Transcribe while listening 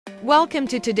Welcome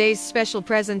to today's special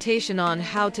presentation on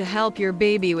how to help your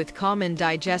baby with common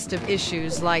digestive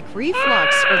issues like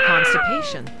reflux or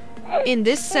constipation. In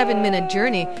this 7-minute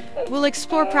journey, we'll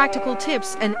explore practical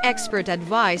tips and expert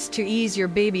advice to ease your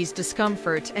baby's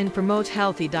discomfort and promote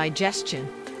healthy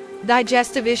digestion.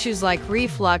 Digestive issues like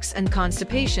reflux and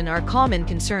constipation are common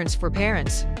concerns for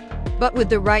parents. But with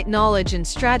the right knowledge and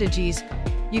strategies,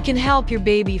 you can help your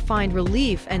baby find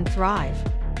relief and thrive.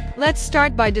 Let's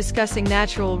start by discussing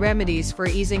natural remedies for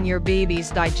easing your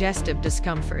baby's digestive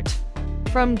discomfort.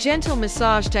 From gentle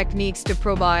massage techniques to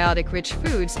probiotic-rich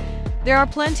foods, there are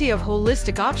plenty of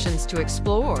holistic options to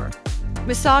explore.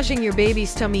 Massaging your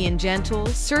baby's tummy in gentle,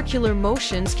 circular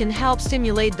motions can help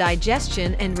stimulate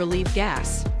digestion and relieve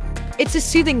gas. It's a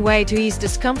soothing way to ease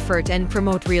discomfort and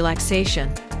promote relaxation.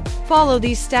 Follow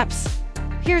these steps.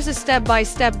 Here's a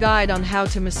step-by-step guide on how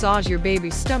to massage your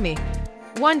baby's tummy.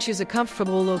 1. Choose a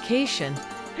comfortable location.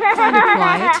 Find a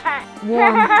quiet,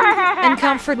 warm, and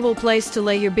comfortable place to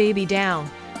lay your baby down,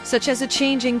 such as a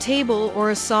changing table or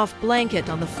a soft blanket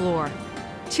on the floor.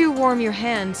 2. Warm your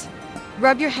hands.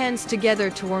 Rub your hands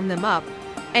together to warm them up,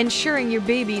 ensuring your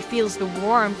baby feels the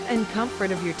warmth and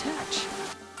comfort of your touch.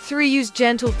 3. Use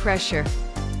gentle pressure.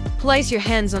 Place your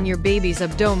hands on your baby's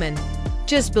abdomen,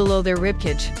 just below their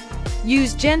ribcage.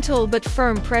 Use gentle but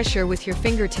firm pressure with your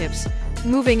fingertips,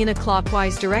 moving in a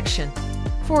clockwise direction.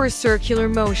 4. Circular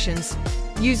motions.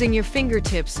 Using your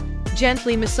fingertips,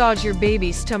 gently massage your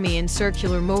baby's tummy in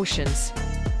circular motions,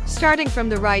 starting from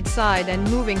the right side and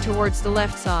moving towards the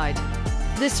left side.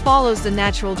 This follows the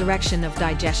natural direction of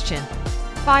digestion.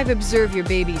 5. Observe your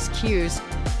baby's cues.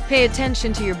 Pay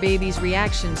attention to your baby's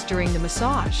reactions during the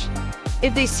massage.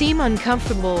 If they seem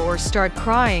uncomfortable or start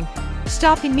crying,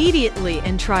 stop immediately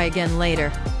and try again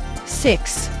later.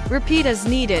 6. Repeat as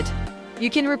needed. You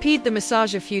can repeat the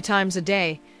massage a few times a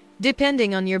day,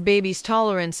 depending on your baby's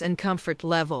tolerance and comfort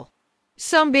level.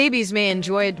 Some babies may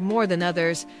enjoy it more than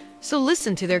others, so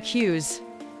listen to their cues.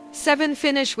 7.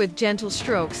 Finish with gentle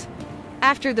strokes.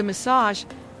 After the massage,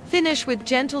 finish with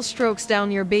gentle strokes down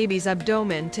your baby's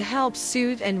abdomen to help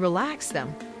soothe and relax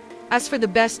them. As for the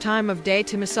best time of day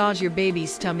to massage your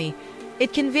baby's tummy,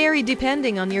 it can vary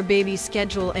depending on your baby's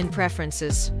schedule and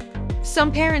preferences.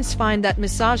 Some parents find that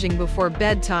massaging before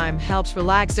bedtime helps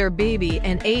relax their baby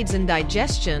and aids in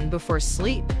digestion before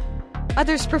sleep.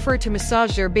 Others prefer to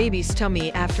massage their baby's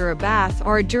tummy after a bath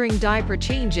or during diaper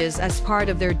changes as part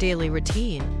of their daily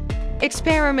routine.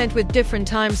 Experiment with different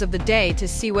times of the day to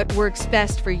see what works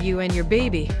best for you and your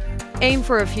baby. Aim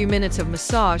for a few minutes of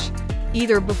massage,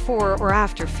 either before or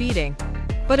after feeding,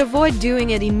 but avoid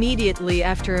doing it immediately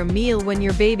after a meal when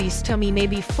your baby's tummy may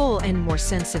be full and more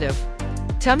sensitive.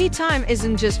 Tummy time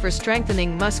isn't just for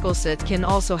strengthening muscles, it can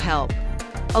also help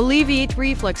alleviate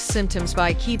reflux symptoms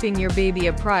by keeping your baby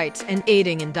upright and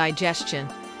aiding in digestion.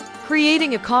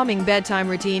 Creating a calming bedtime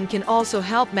routine can also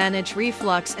help manage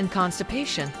reflux and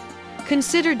constipation.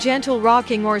 Consider gentle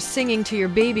rocking or singing to your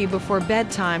baby before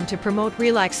bedtime to promote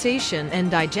relaxation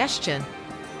and digestion.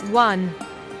 1.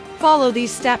 Follow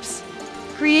these steps.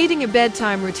 Creating a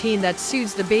bedtime routine that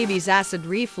soothes the baby's acid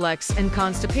reflux and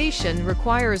constipation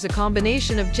requires a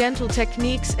combination of gentle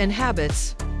techniques and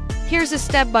habits. Here's a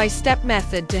step-by-step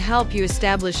method to help you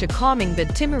establish a calming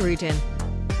bedtime routine.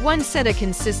 1. Set a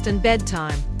consistent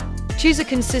bedtime. Choose a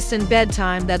consistent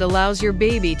bedtime that allows your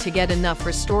baby to get enough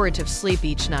restorative sleep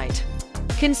each night.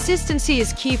 Consistency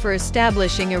is key for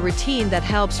establishing a routine that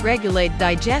helps regulate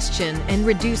digestion and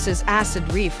reduces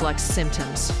acid reflux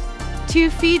symptoms. 2.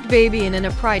 Feed baby in an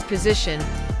upright position.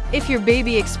 If your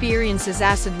baby experiences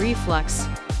acid reflux,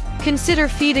 consider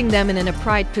feeding them in an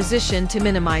upright position to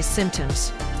minimize symptoms.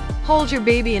 Hold your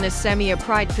baby in a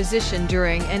semi-upright position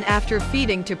during and after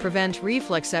feeding to prevent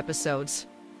reflux episodes.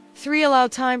 3. Allow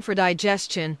time for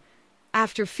digestion.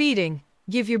 After feeding,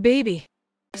 give your baby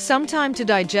some time to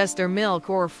digest their milk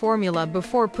or formula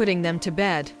before putting them to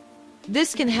bed.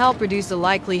 This can help reduce the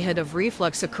likelihood of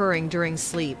reflux occurring during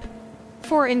sleep.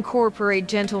 4. Incorporate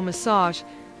gentle massage.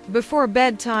 Before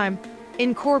bedtime,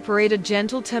 incorporate a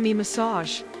gentle tummy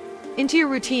massage into your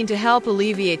routine to help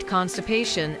alleviate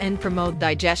constipation and promote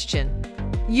digestion.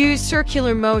 Use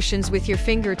circular motions with your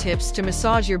fingertips to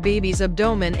massage your baby's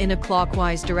abdomen in a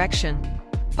clockwise direction.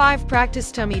 5.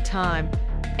 Practice tummy time.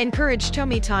 Encourage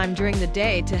tummy time during the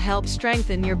day to help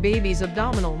strengthen your baby's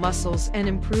abdominal muscles and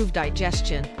improve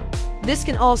digestion. This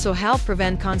can also help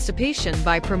prevent constipation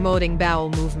by promoting bowel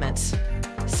movements.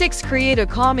 6. Create a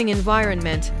calming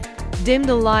environment. Dim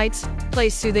the lights, play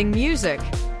soothing music,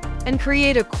 and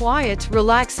create a quiet,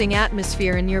 relaxing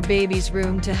atmosphere in your baby's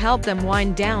room to help them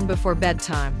wind down before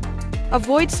bedtime.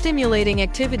 Avoid stimulating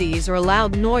activities or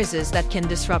loud noises that can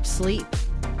disrupt sleep.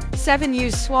 7.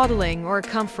 Use swaddling or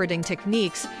comforting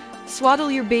techniques.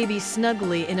 Swaddle your baby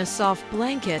snugly in a soft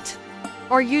blanket,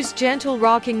 or use gentle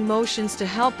rocking motions to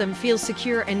help them feel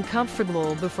secure and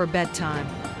comfortable before bedtime.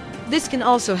 This can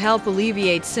also help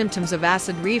alleviate symptoms of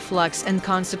acid reflux and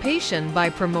constipation by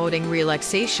promoting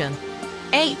relaxation.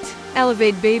 8.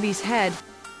 Elevate baby's head.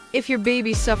 If your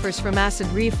baby suffers from acid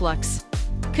reflux,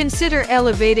 consider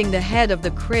elevating the head of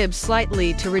the crib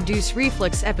slightly to reduce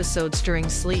reflux episodes during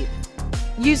sleep.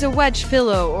 Use a wedge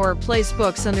pillow or place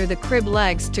books under the crib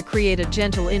legs to create a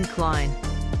gentle incline.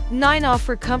 9.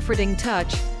 Offer comforting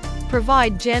touch.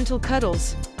 Provide gentle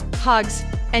cuddles, hugs,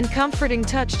 and comforting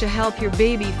touch to help your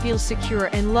baby feel secure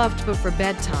and loved before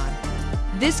bedtime.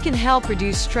 This can help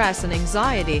reduce stress and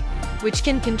anxiety, which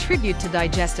can contribute to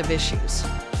digestive issues.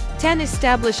 10.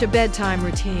 Establish a bedtime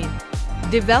routine.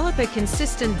 Develop a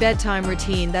consistent bedtime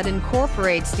routine that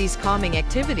incorporates these calming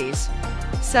activities,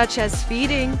 such as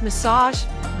feeding, massage,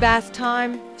 bath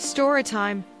time, story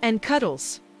time, and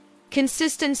cuddles.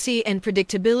 Consistency and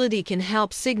predictability can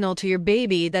help signal to your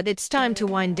baby that it's time to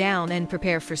wind down and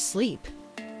prepare for sleep.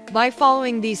 By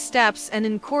following these steps and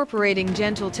incorporating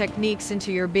gentle techniques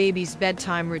into your baby's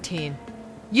bedtime routine,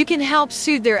 you can help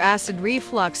soothe their acid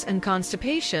reflux and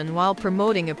constipation while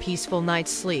promoting a peaceful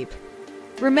night's sleep.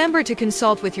 Remember to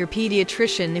consult with your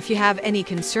pediatrician if you have any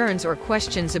concerns or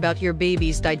questions about your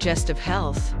baby's digestive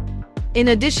health. In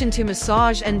addition to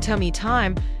massage and tummy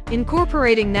time,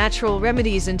 incorporating natural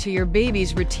remedies into your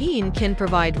baby's routine can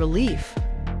provide relief.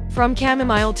 From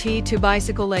chamomile tea to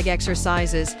bicycle leg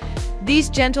exercises, these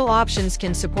gentle options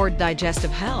can support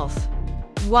digestive health.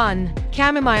 1.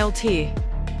 Chamomile tea.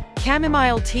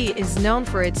 Chamomile tea is known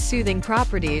for its soothing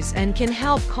properties and can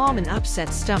help calm an upset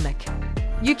stomach.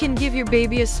 You can give your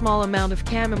baby a small amount of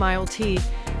chamomile tea,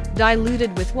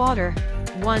 diluted with water,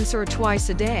 once or twice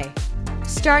a day.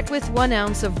 Start with 1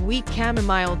 ounce of weak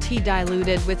chamomile tea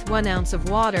diluted with 1 ounce of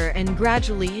water and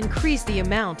gradually increase the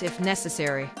amount if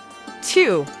necessary.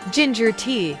 2. Ginger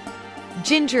tea.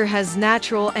 Ginger has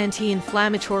natural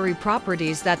anti-inflammatory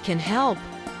properties that can help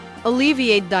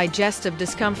alleviate digestive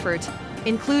discomfort,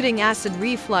 including acid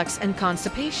reflux and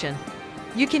constipation.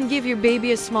 You can give your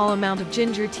baby a small amount of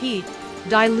ginger tea,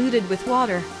 diluted with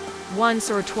water, once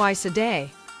or twice a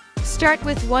day. Start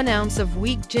with 1 ounce of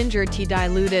weak ginger tea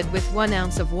diluted with 1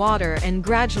 ounce of water and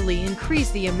gradually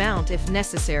increase the amount if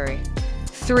necessary.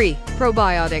 3.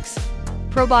 Probiotics.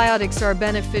 Probiotics are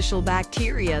beneficial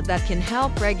bacteria that can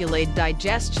help regulate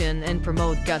digestion and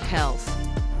promote gut health.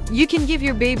 You can give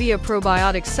your baby a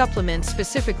probiotic supplement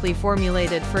specifically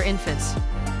formulated for infants,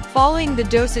 following the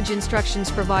dosage instructions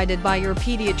provided by your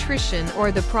pediatrician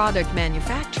or the product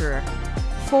manufacturer.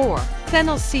 4.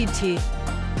 Fennel seed tea.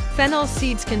 Fennel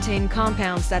seeds contain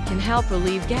compounds that can help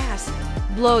relieve gas,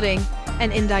 bloating,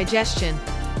 and indigestion.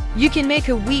 You can make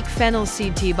a weak fennel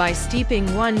seed tea by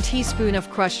steeping 1 teaspoon of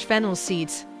crushed fennel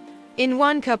seeds in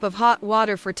 1 cup of hot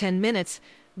water for 10 minutes,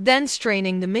 then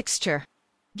straining the mixture.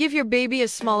 Give your baby a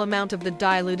small amount of the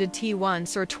diluted tea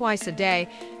once or twice a day,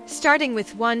 starting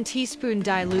with 1 teaspoon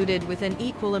diluted with an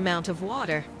equal amount of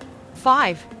water.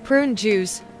 5. Prune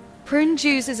juice. Prune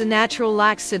juice is a natural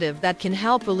laxative that can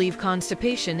help relieve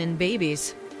constipation in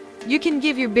babies. You can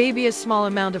give your baby a small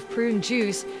amount of prune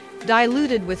juice,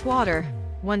 diluted with water,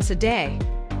 once a day.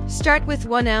 Start with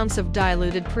 1 ounce of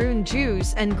diluted prune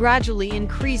juice and gradually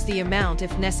increase the amount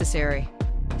if necessary.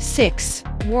 6.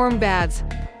 Warm baths.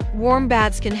 Warm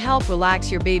baths can help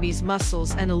relax your baby's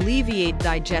muscles and alleviate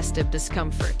digestive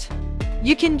discomfort.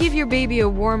 You can give your baby a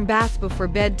warm bath before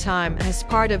bedtime as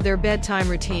part of their bedtime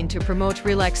routine to promote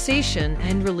relaxation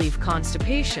and relieve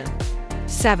constipation.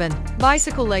 7.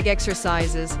 Bicycle leg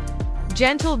exercises.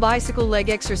 Gentle bicycle leg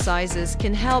exercises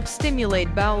can help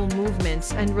stimulate bowel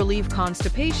movements and relieve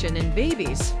constipation in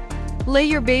babies. Lay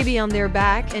your baby on their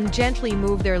back and gently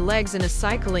move their legs in a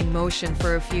cycling motion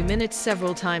for a few minutes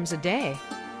several times a day.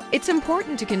 It's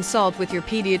important to consult with your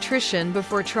pediatrician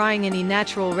before trying any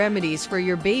natural remedies for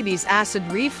your baby's acid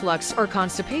reflux or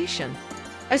constipation,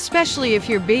 especially if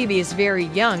your baby is very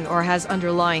young or has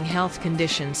underlying health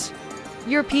conditions.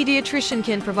 Your pediatrician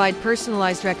can provide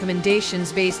personalized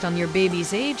recommendations based on your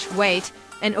baby's age, weight,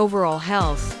 and overall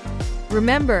health.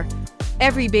 Remember,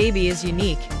 every baby is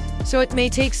unique, so it may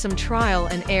take some trial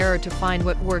and error to find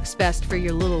what works best for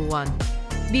your little one.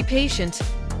 Be patient,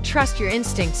 trust your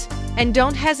instincts, and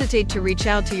don't hesitate to reach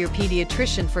out to your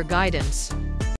pediatrician for guidance.